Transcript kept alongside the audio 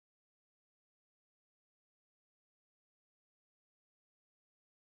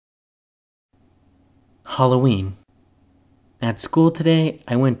Halloween. At school today,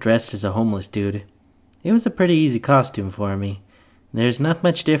 I went dressed as a homeless dude. It was a pretty easy costume for me. There's not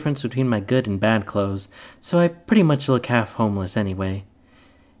much difference between my good and bad clothes, so I pretty much look half homeless anyway.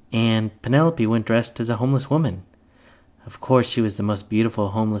 And Penelope went dressed as a homeless woman. Of course, she was the most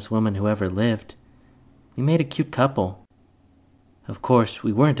beautiful homeless woman who ever lived. We made a cute couple. Of course,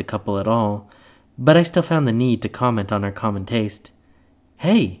 we weren't a couple at all, but I still found the need to comment on our common taste.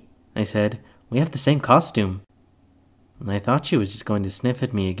 "Hey," I said, "we have the same costume." I thought she was just going to sniff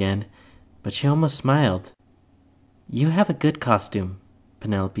at me again, but she almost smiled. "You have a good costume,"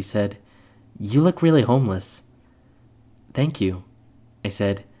 Penelope said. "You look really homeless." "Thank you," I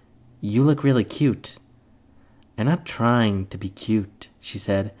said. "You look really cute." "I'm not trying to be cute," she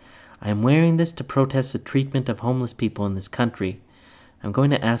said. "I am wearing this to protest the treatment of homeless people in this country. I'm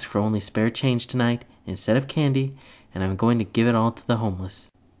going to ask for only spare change tonight instead of candy, and I'm going to give it all to the homeless."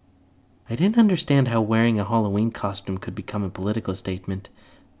 I didn't understand how wearing a Halloween costume could become a political statement,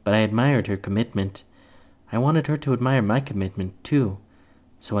 but I admired her commitment. I wanted her to admire my commitment, too,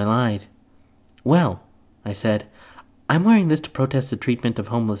 so I lied. "Well," I said, "I'm wearing this to protest the treatment of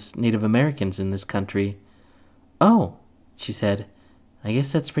homeless Native Americans in this country." "Oh," she said, "I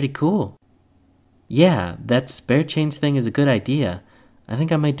guess that's pretty cool." "Yeah, that spare change thing is a good idea. I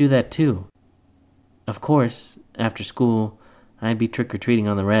think I might do that too." Of course, after school, I'd be trick-or-treating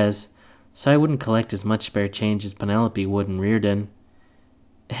on the res, so I wouldn't collect as much spare change as Penelope would in Reardon.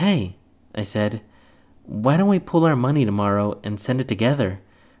 "Hey," I said, "why don't we pool our money tomorrow and send it together?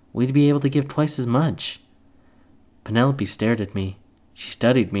 We'd be able to give twice as much." Penelope stared at me. She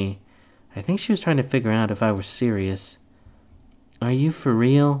studied me. I think she was trying to figure out if I was serious. "Are you for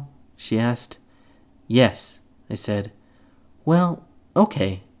real?" she asked. "Yes," I said. "Well,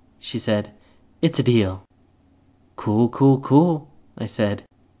 okay," she said. "It's a deal." "Cool, cool, cool," I said.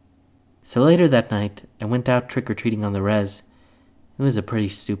 So later that night, I went out trick-or-treating on the res. It was a pretty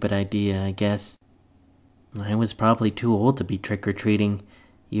stupid idea, I guess. I was probably too old to be trick-or-treating,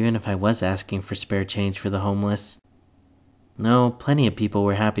 even if I was asking for spare change for the homeless. No, plenty of people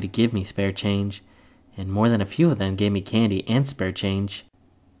were happy to give me spare change, and more than a few of them gave me candy and spare change.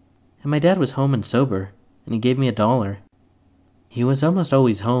 And my dad was home and sober, and he gave me $1. He was almost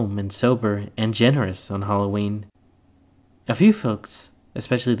always home and sober and generous on Halloween. A few folks,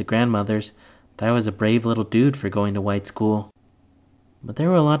 especially the grandmothers, thought I was a brave little dude for going to white school. But there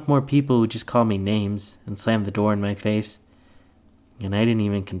were a lot more people who just called me names and slammed the door in my face. And I didn't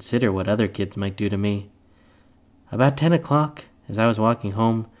even consider what other kids might do to me. About 10 o'clock, as I was walking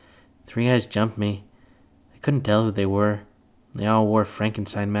home, 3 guys jumped me. I couldn't tell who they were. They all wore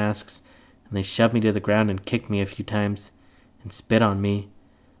Frankenstein masks, and they shoved me to the ground and kicked me a few times, and spit on me.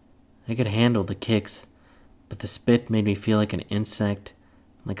 I could handle the kicks, but the spit made me feel like an insect,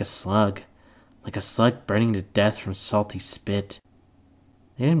 like a slug burning to death from salty spit.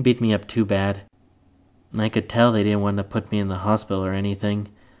 They didn't beat me up too bad. I could tell they didn't want to put me in the hospital or anything.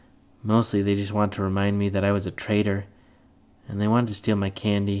 Mostly they just wanted to remind me that I was a traitor, and they wanted to steal my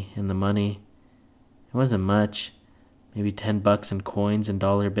candy and the money. It wasn't much, maybe $10 in coins and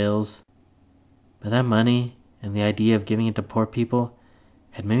dollar bills. But that money and the idea of giving it to poor people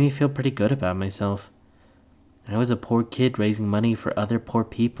had made me feel pretty good about myself. I was a poor kid raising money for other poor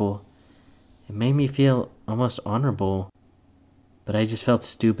people. It made me feel almost honorable. But I just felt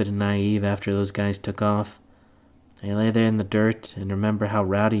stupid and naive after those guys took off. I lay there in the dirt and remember how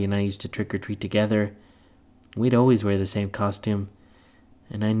Rowdy and I used to trick-or-treat together. We'd always wear the same costume,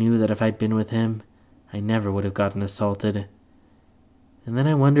 and I knew that if I'd been with him, I never would have gotten assaulted. And then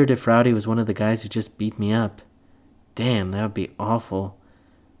I wondered if Rowdy was one of the guys who just beat me up. Damn, that would be awful.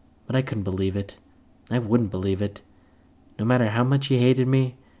 But I couldn't believe it. I wouldn't believe it. No matter how much he hated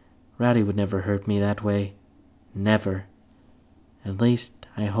me, Rowdy would never hurt me that way. Never. At least,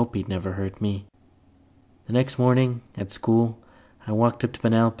 I hope he'd never hurt me. The next morning, at school, I walked up to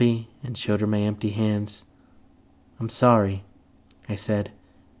Penelope and showed her my empty hands. "I'm sorry," I said.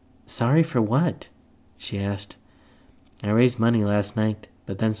 "Sorry for what?" she asked. "I raised money last night,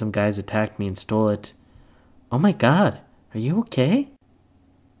 but then some guys attacked me and stole it." "Oh my God, are you okay?"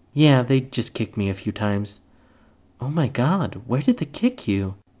 "Yeah, they just kicked me a few times." "Oh my God, where did they kick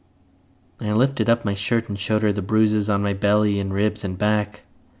you?" I lifted up my shirt and showed her the bruises on my belly and ribs and back.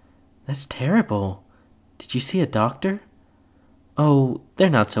 "That's terrible. Did you see a doctor?" "Oh, they're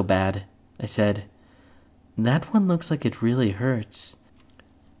not so bad," I said. "That one looks like it really hurts,"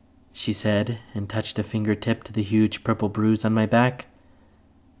 she said, and touched a fingertip to the huge purple bruise on my back.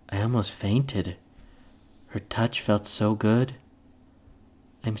 I almost fainted. Her touch felt so good.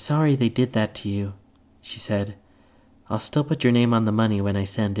 "I'm sorry they did that to you," she said. "I'll still put your name on the money when I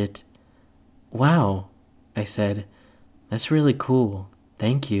send it." "Wow," I said. That's really cool.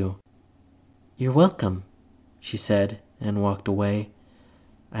 Thank you. You're welcome, she said, and walked away.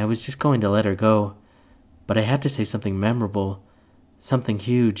 I was just going to let her go, but I had to say something memorable, something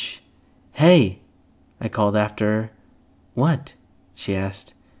huge. Hey, I called after her. What? She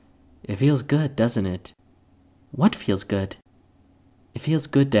asked. It feels good, doesn't it? What feels good? It feels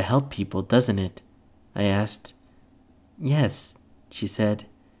good to help people, doesn't it? I asked. Yes, she said.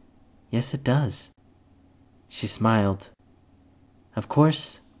 Yes, it does. She smiled. Of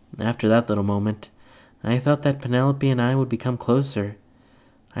course, after that little moment, I thought that Penelope and I would become closer.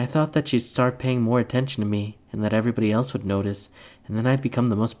 I thought that she'd start paying more attention to me and that everybody else would notice, and then I'd become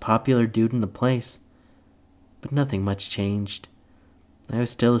the most popular dude in the place. But nothing much changed. I was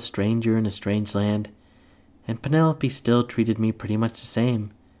still a stranger in a strange land, and Penelope still treated me pretty much the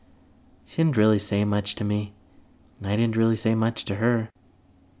same. She didn't really say much to me, and I didn't really say much to her.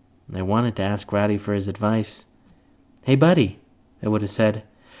 I wanted to ask Rowdy for his advice. Hey buddy, I would have said,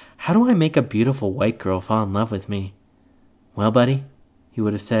 how do I make a beautiful white girl fall in love with me? Well buddy, he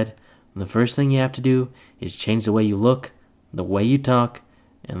would have said, the first thing you have to do is change the way you look, the way you talk,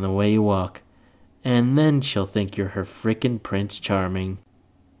 and the way you walk. And then she'll think you're her frickin' Prince Charming.